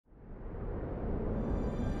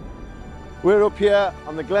We're up here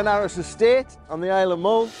on the Glenaros Estate on the Isle of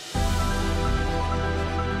Mull.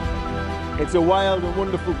 It's a wild and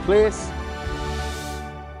wonderful place.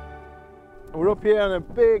 We're up here in a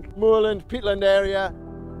big moorland, peatland area.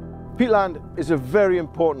 Peatland is a very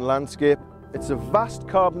important landscape. It's a vast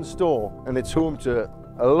carbon store and it's home to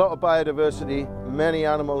a lot of biodiversity, many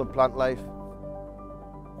animal and plant life.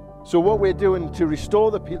 So what we're doing to restore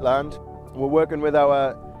the peatland, we're working with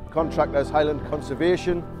our contractors, Highland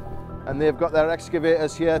Conservation, and they've got their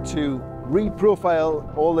excavators here to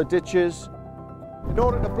reprofile all the ditches. In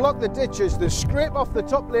order to block the ditches, they scrape off the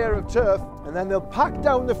top layer of turf and then they'll pack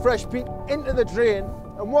down the fresh peat into the drain.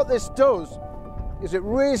 And what this does is it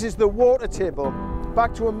raises the water table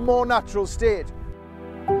back to a more natural state.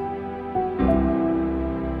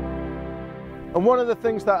 And one of the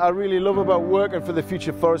things that I really love about working for the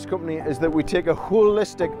Future Forest Company is that we take a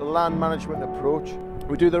holistic land management approach.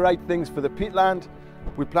 We do the right things for the peatland.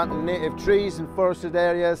 We plant native trees in forested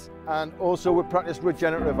areas, and also we practice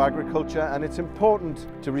regenerative agriculture, and it's important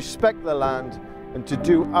to respect the land and to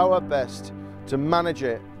do our best to manage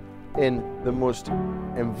it in the most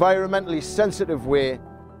environmentally sensitive way.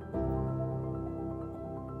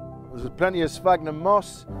 There's plenty of sphagnum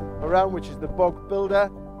moss around, which is the bog builder,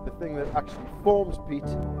 the thing that actually forms peat.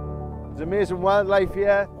 There's amazing wildlife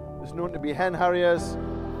here. There's known to be hen harriers.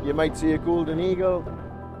 You might see a golden eagle.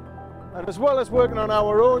 And as well as working on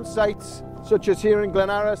our own sites, such as here in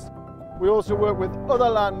Glenaros, we also work with other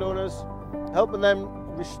landowners, helping them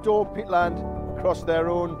restore peatland across their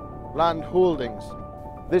own land holdings.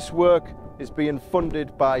 This work is being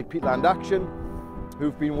funded by Peatland ACTION,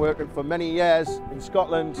 who've been working for many years in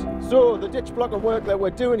Scotland. So the ditch blocking work that we're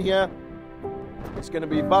doing here is going to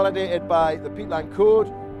be validated by the Peatland Code,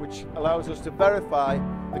 which allows us to verify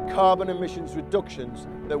the carbon emissions reductions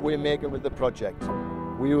that we're making with the project.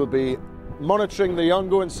 We will be monitoring the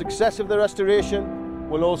ongoing success of the restoration.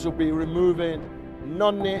 We'll also be removing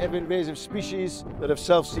non-native invasive species that have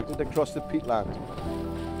self-seeded across the peatland.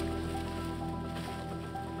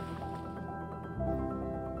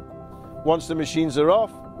 Once the machines are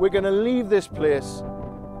off, we're going to leave this place,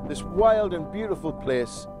 this wild and beautiful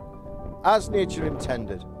place, as nature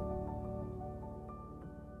intended.